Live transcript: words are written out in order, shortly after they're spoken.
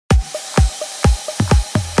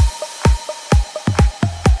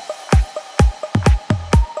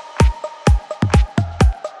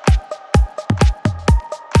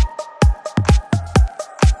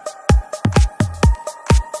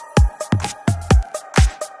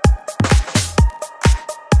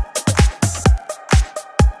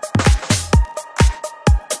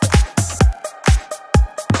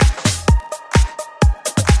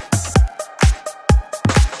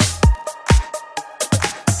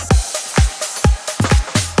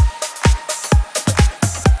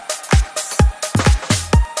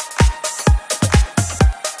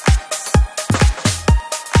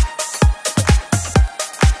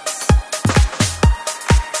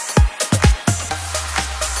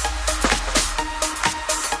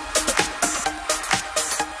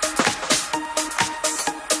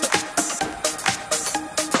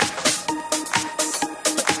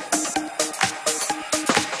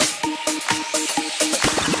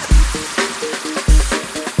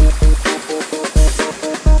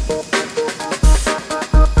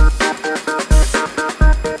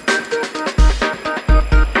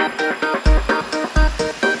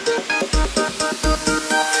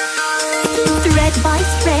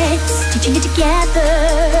stitching it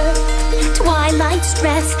together. Twilight's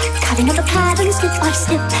dress, cutting out the pattern snip by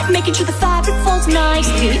snip, making sure the fabric falls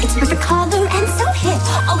nicely. It's perfect color and so hip.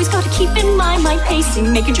 Always gotta keep in mind my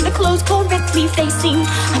pacing, making sure the clothes correctly facing.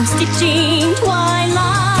 I'm stitching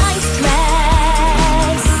Twilight's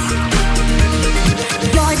dress,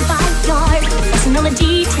 yard by yard, focusing on the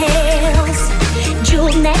details.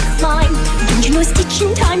 Jewel neckline, don't you know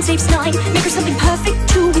stitching time saves time? Make her something perfect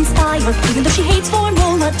to inspire, even though she hates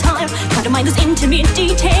formal attire. Gotta mind those intimate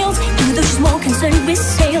details, even though she's more concerned with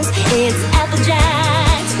sales. It's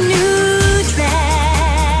Applejack's new dress.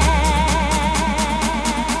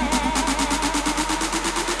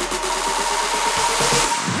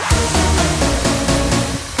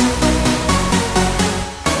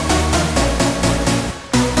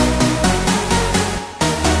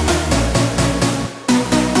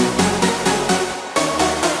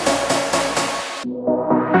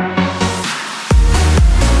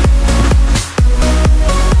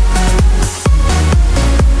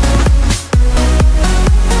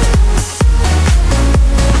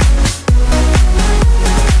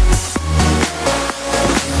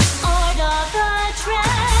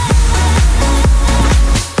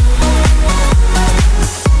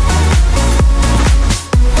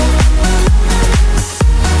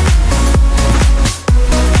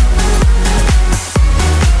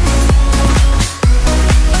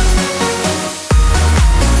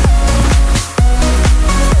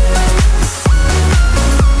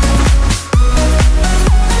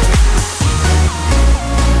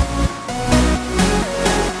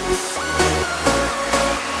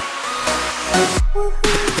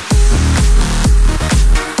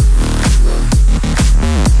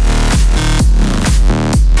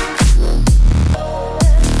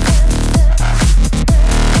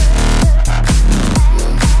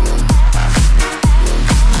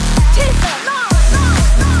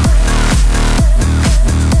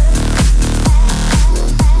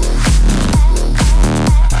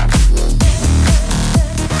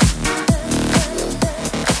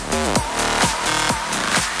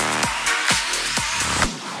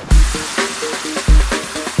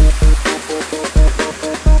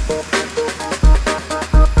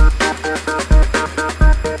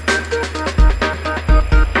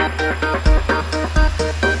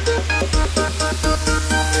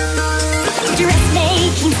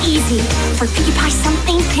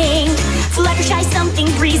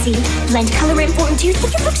 Blend color important, do you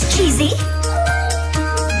think it looks cheesy?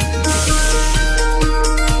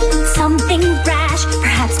 Something brash,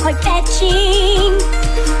 perhaps quite fetching.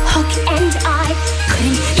 Hook and eye,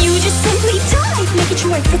 couldn't you just simply dive? Making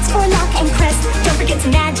sure it fits for lock and crest. Don't forget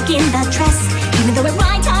some magic in the dress. Even though it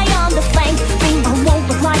might tie on the flank, rainbow won't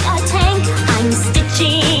look like a tank. I'm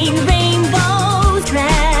stitching rainbow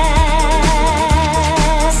dress.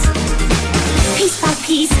 Piece by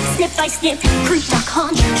piece, snip by snip, group lock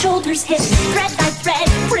haunch, shoulders hip, thread by thread,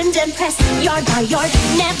 trimmed and pressed, yard by yard,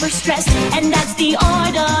 never stressed, and that's the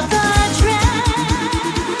art of the dress.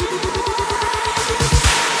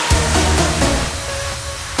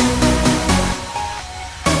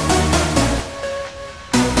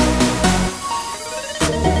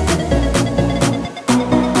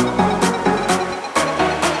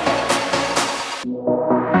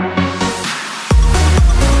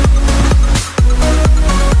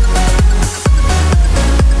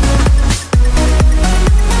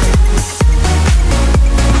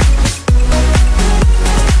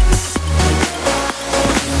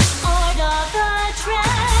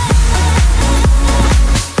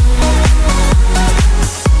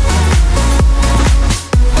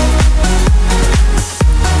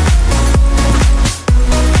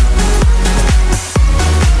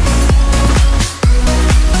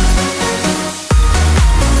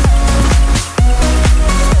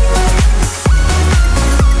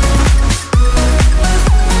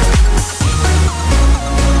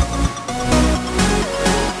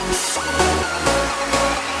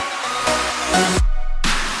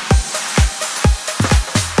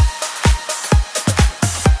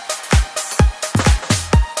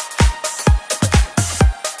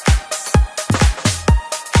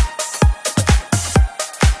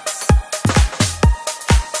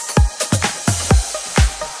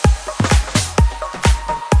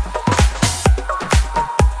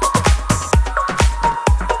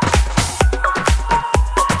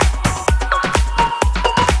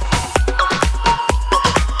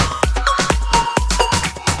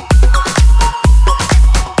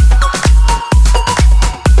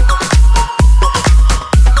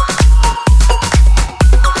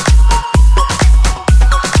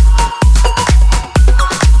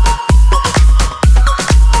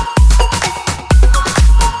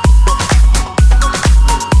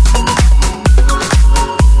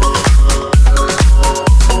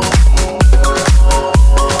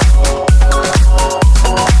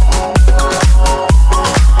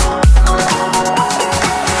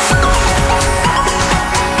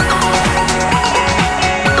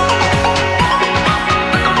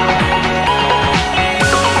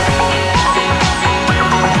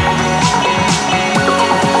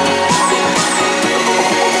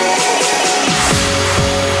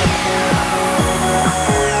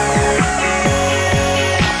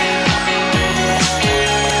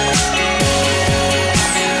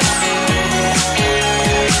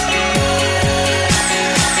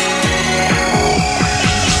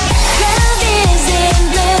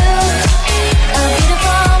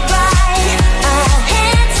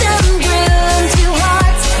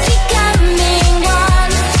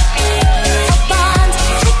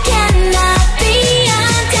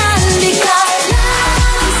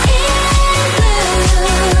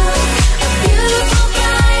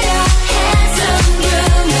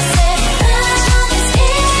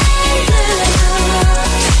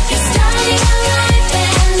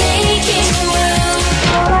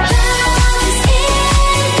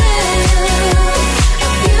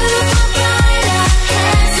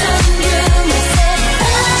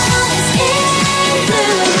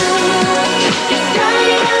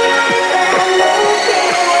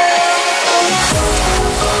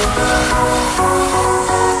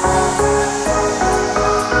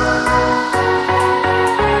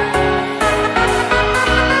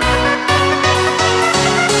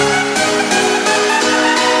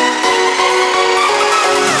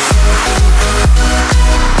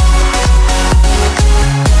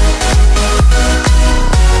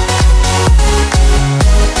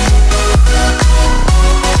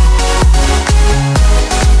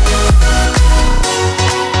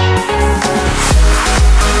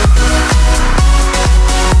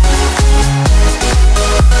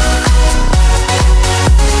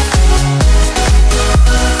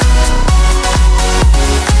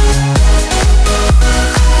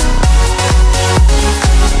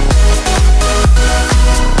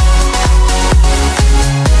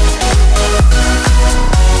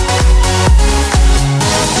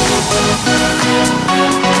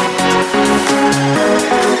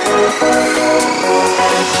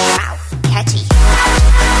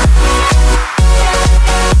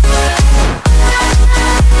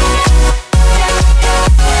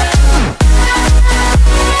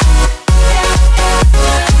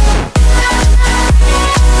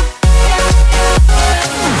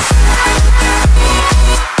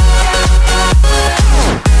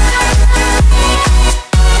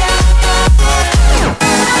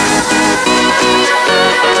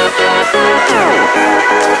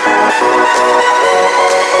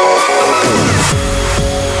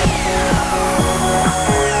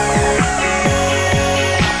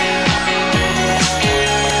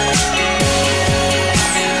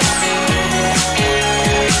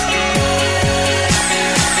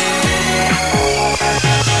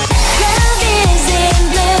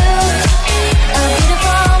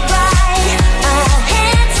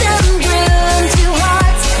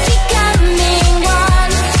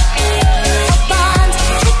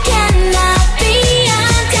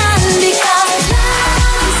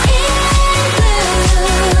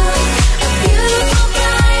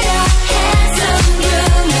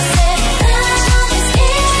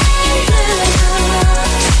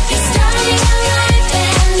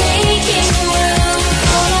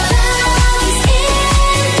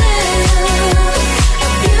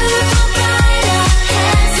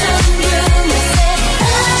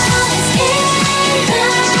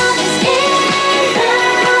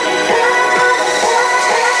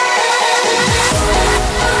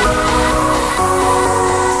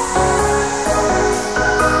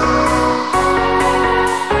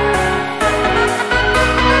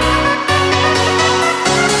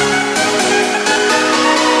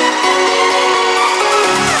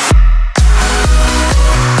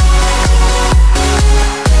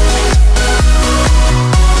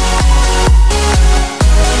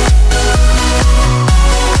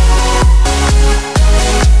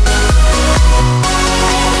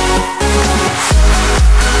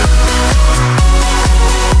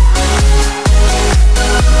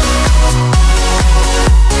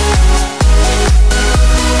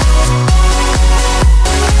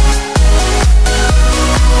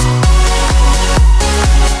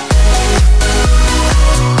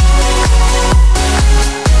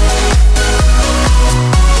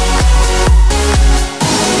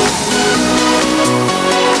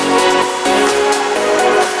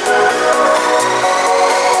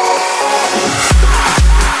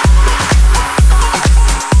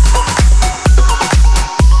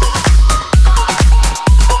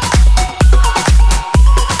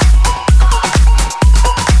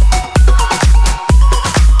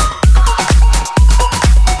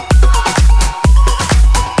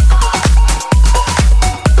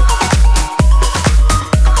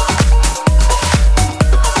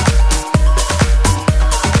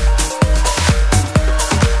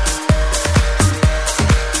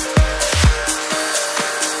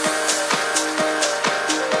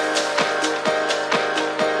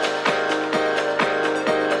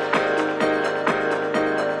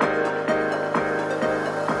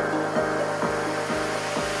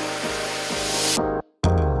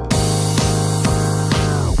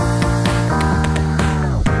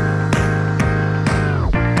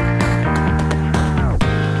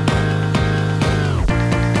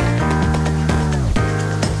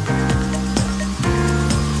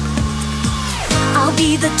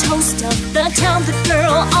 be the toast of the town, the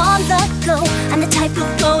girl on the go. I'm the type of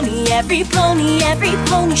pony every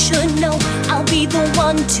pony should know. I'll be the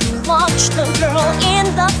one to watch the girl in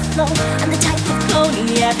the flow. I'm the type of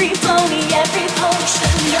pony every pony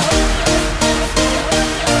should know.